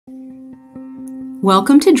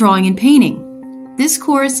Welcome to Drawing and Painting. This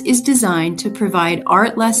course is designed to provide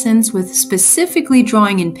art lessons with specifically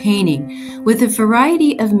drawing and painting with a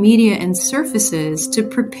variety of media and surfaces to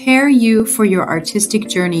prepare you for your artistic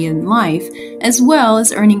journey in life, as well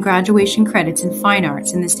as earning graduation credits in fine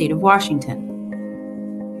arts in the state of Washington.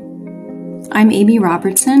 I'm Amy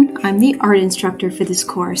Robertson. I'm the art instructor for this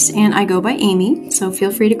course, and I go by Amy, so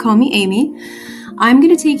feel free to call me Amy. I'm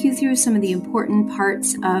going to take you through some of the important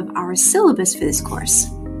parts of our syllabus for this course.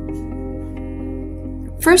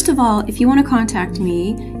 First of all, if you want to contact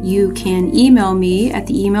me, you can email me at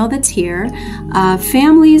the email that's here.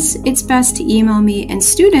 Families, it's best to email me, and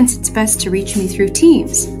students, it's best to reach me through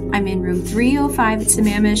Teams. I'm in room 305 at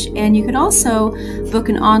Sammamish, and you could also book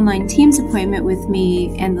an online Teams appointment with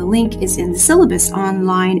me, and the link is in the syllabus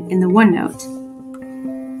online in the OneNote.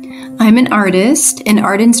 I'm an artist, an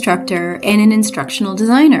art instructor, and an instructional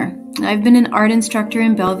designer. I've been an art instructor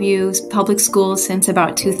in Bellevue Public Schools since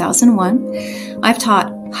about 2001. I've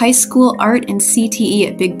taught high school art and CTE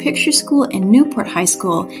at Big Picture School and Newport High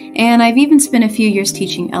School, and I've even spent a few years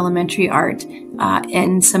teaching elementary art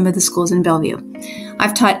in some of the schools in Bellevue.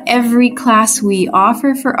 I've taught every class we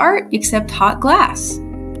offer for art except hot glass.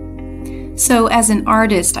 So as an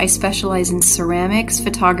artist, I specialize in ceramics,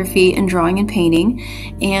 photography, and drawing and painting.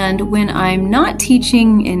 And when I'm not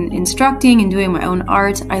teaching and instructing and doing my own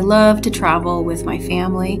art, I love to travel with my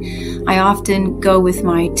family. I often go with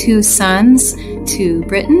my two sons to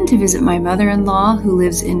Britain to visit my mother-in-law who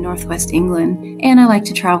lives in Northwest England, and I like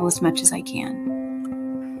to travel as much as I can.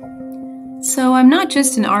 So I'm not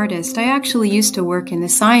just an artist. I actually used to work in the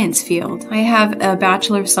science field. I have a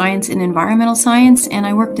Bachelor of Science in Environmental Science, and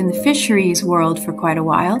I worked in the fisheries world for quite a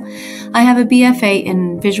while. I have a BFA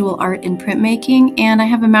in Visual Art and Printmaking, and I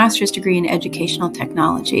have a master's degree in Educational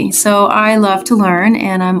Technology. So I love to learn,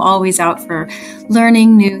 and I'm always out for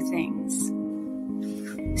learning new things.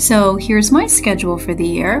 So here's my schedule for the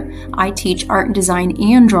year. I teach art and design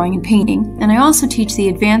and drawing and painting, and I also teach the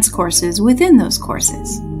advanced courses within those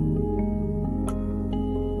courses.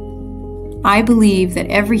 I believe that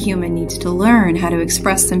every human needs to learn how to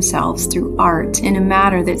express themselves through art in a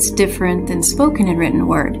manner that's different than spoken and written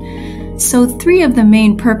word. So 3 of the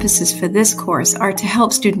main purposes for this course are to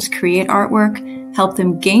help students create artwork, help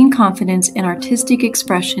them gain confidence in artistic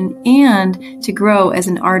expression, and to grow as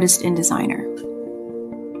an artist and designer.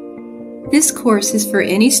 This course is for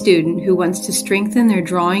any student who wants to strengthen their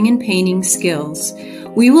drawing and painting skills.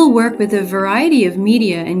 We will work with a variety of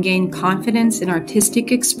media and gain confidence in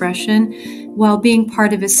artistic expression while being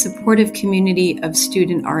part of a supportive community of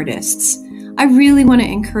student artists. I really want to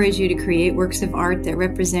encourage you to create works of art that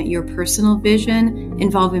represent your personal vision,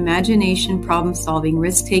 involve imagination, problem-solving,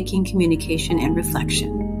 risk-taking, communication, and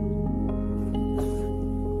reflection.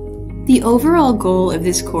 The overall goal of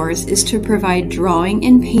this course is to provide drawing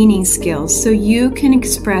and painting skills so you can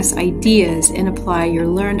express ideas and apply your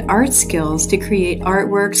learned art skills to create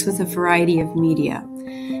artworks with a variety of media.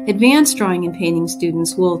 Advanced drawing and painting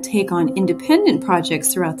students will take on independent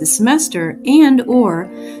projects throughout the semester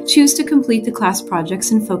and/or choose to complete the class projects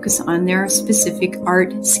and focus on their specific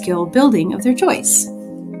art skill building of their choice.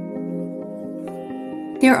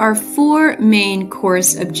 There are 4 main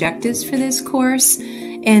course objectives for this course,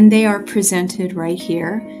 and they are presented right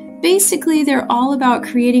here. Basically, they're all about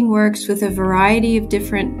creating works with a variety of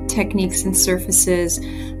different techniques and surfaces,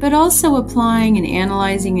 but also applying and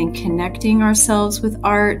analyzing and connecting ourselves with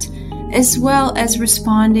art, as well as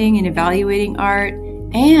responding and evaluating art,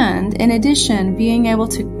 and in addition, being able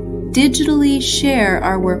to digitally share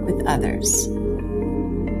our work with others.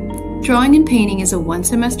 Drawing and painting is a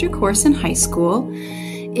 1-semester course in high school.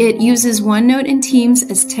 It uses OneNote and Teams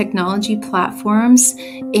as technology platforms,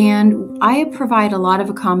 and I provide a lot of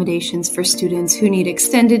accommodations for students who need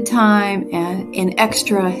extended time and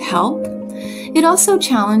extra help. It also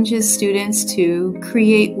challenges students to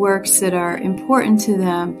create works that are important to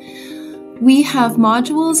them. We have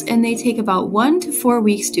modules, and they take about 1 to 4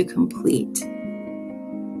 weeks to complete.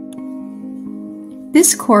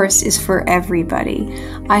 This course is for everybody.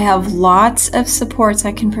 I have lots of supports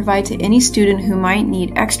I can provide to any student who might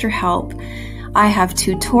need extra help. I have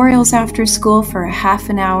tutorials after school for a half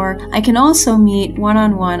an hour. I can also meet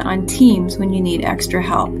one-on-one on Teams when you need extra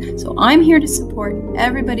help. So I'm here to support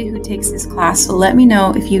everybody who takes this class, so let me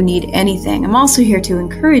know if you need anything. I'm also here to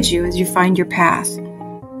encourage you as you find your path.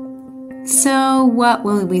 So what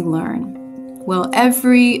will we learn? Well,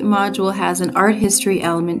 every module has an art history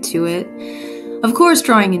element to it. Of course,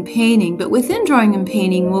 drawing and painting, but within drawing and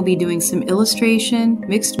painting, we'll be doing some illustration,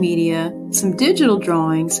 mixed media, some digital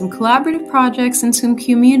drawing, some collaborative projects, and some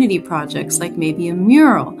community projects, like maybe a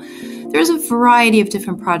mural. There's a variety of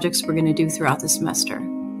different projects we're going to do throughout the semester.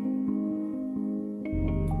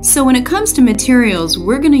 So when it comes to materials,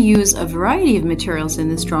 we're going to use a variety of materials in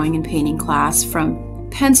this drawing and painting class, from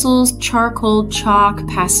pencils, charcoal, chalk,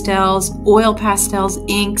 pastels, oil pastels,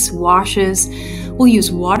 inks, washes. We'll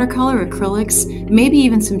use watercolor, acrylics, maybe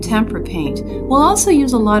even some tempera paint. We'll also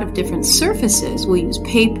use a lot of different surfaces. We'll use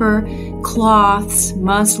paper, cloths,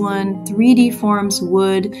 muslin, 3D forms,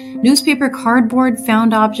 wood, newspaper, cardboard,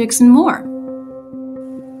 found objects, and more.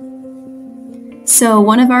 So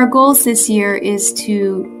one of our goals this year is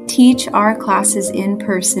to teach our classes in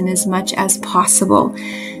person as much as possible.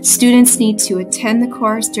 Students need to attend the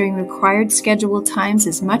course during required scheduled times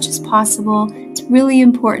as much as possible. It's really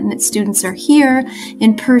important that students are here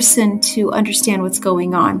in person to understand what's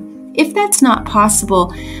going on. If that's not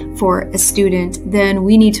possible for a student, then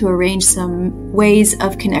we need to arrange some ways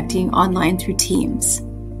of connecting online through Teams.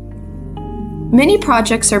 Many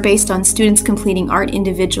projects are based on students completing art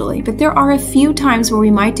individually, but there are a few times where we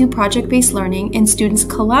might do project-based learning and students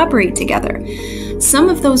collaborate together. Some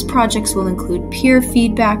of those projects will include peer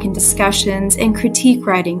feedback and discussions and critique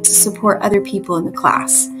writing to support other people in the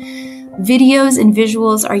class. Videos and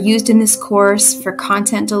visuals are used in this course for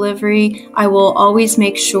content delivery. I will always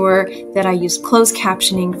make sure that I use closed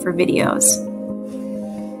captioning for videos.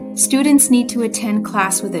 Students need to attend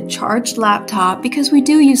class with a charged laptop because we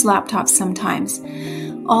do use laptops sometimes.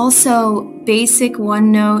 Also, basic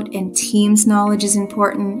OneNote and Teams knowledge is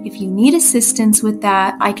important. If you need assistance with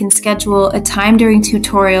that, I can schedule a time during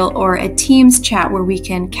tutorial or a Teams chat where we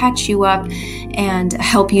can catch you up and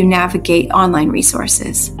help you navigate online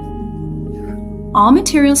resources. All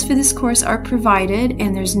materials for this course are provided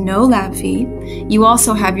and there's no lab fee. You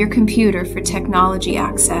also have your computer for technology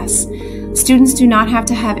access. Students do not have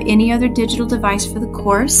to have any other digital device for the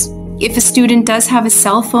course. If a student does have a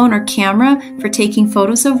cell phone or camera for taking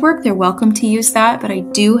photos of work, they're welcome to use that, but I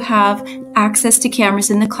do have access to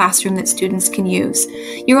cameras in the classroom that students can use.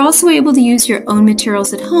 You're also able to use your own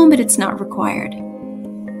materials at home, but it's not required.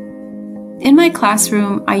 In my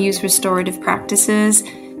classroom, I use restorative practices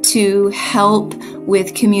to help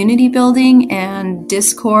with community building and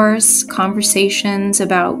discourse, conversations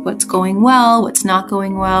about what's going well, what's not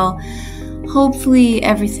going well. Hopefully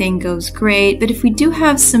everything goes great, but if we do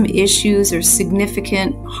have some issues or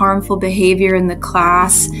significant harmful behavior in the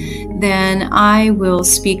class, then I will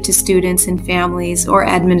speak to students and families or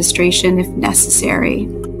administration if necessary.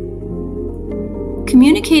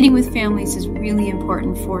 Communicating with families is really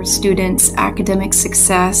important for students' academic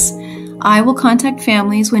success. I will contact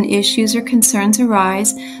families when issues or concerns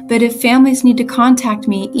arise, but if families need to contact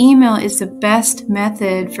me, email is the best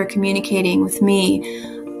method for communicating with me.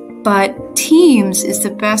 But Teams is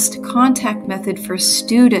the best contact method for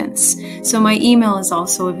students, so my email is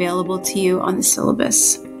also available to you on the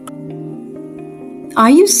syllabus. I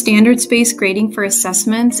use standards-based grading for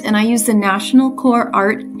assessments, and I use the National Core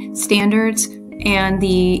Art Standards and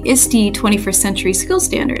the ISTE 21st Century Skill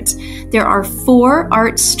Standards. There are 4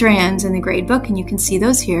 art strands in the gradebook, and you can see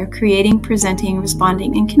those here: creating, presenting,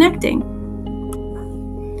 responding, and connecting.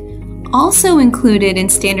 Also included in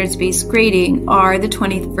standards-based grading are the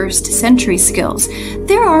 21st century skills.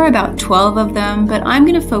 There are about 12 of them, but I'm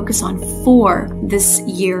going to focus on 4 this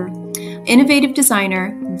year: innovative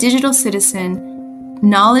designer, digital citizen,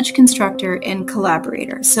 knowledge constructor, and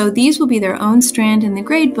collaborator. So these will be their own strand in the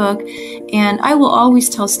gradebook, and I will always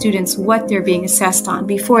tell students what they're being assessed on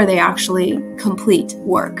before they actually complete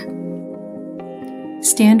work.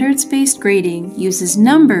 Standards-based grading uses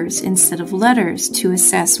numbers instead of letters to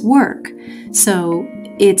assess work. So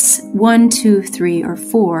it's 1, 2, 3, or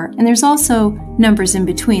 4, and there's also numbers in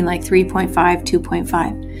between like 3.5,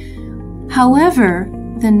 2.5. However,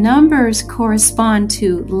 the numbers correspond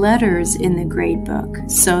to letters in the gradebook,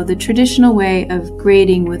 so the traditional way of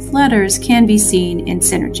grading with letters can be seen in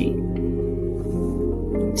Synergy.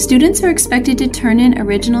 Students are expected to turn in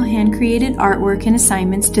original hand-created artwork and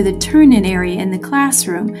assignments to the turn-in area in the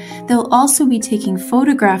classroom. They'll also be taking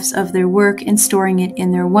photographs of their work and storing it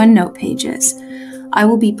in their OneNote pages. I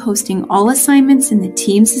will be posting all assignments in the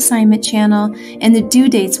Teams assignment channel, and the due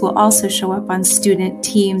dates will also show up on student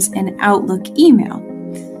Teams and Outlook email.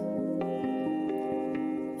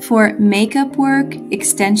 For makeup work,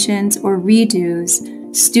 extensions, or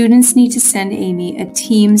redos, students need to send Amy a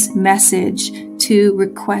Teams message to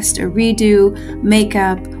request a redo,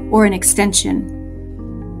 makeup, or an extension.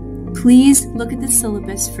 Please look at the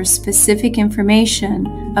syllabus for specific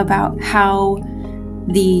information about how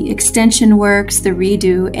the extension works, the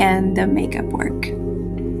redo, and the makeup work.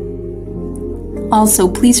 Also,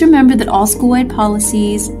 please remember that all school-wide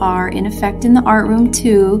policies are in effect in the art room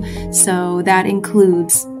too, so that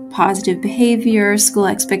includes positive behavior, school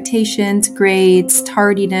expectations, grades,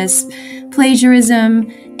 tardiness,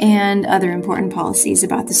 plagiarism, and other important policies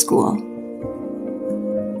about the school.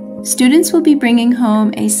 Students will be bringing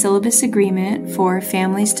home a syllabus agreement for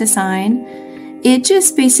families to sign. It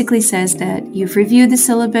just basically says that you've reviewed the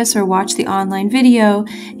syllabus or watched the online video,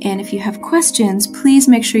 and if you have questions, please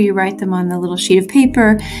make sure you write them on the little sheet of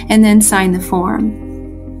paper and then sign the form.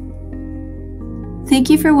 Thank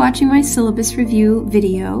you for watching my syllabus review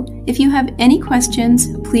video. If you have any questions,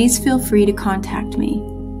 please feel free to contact me.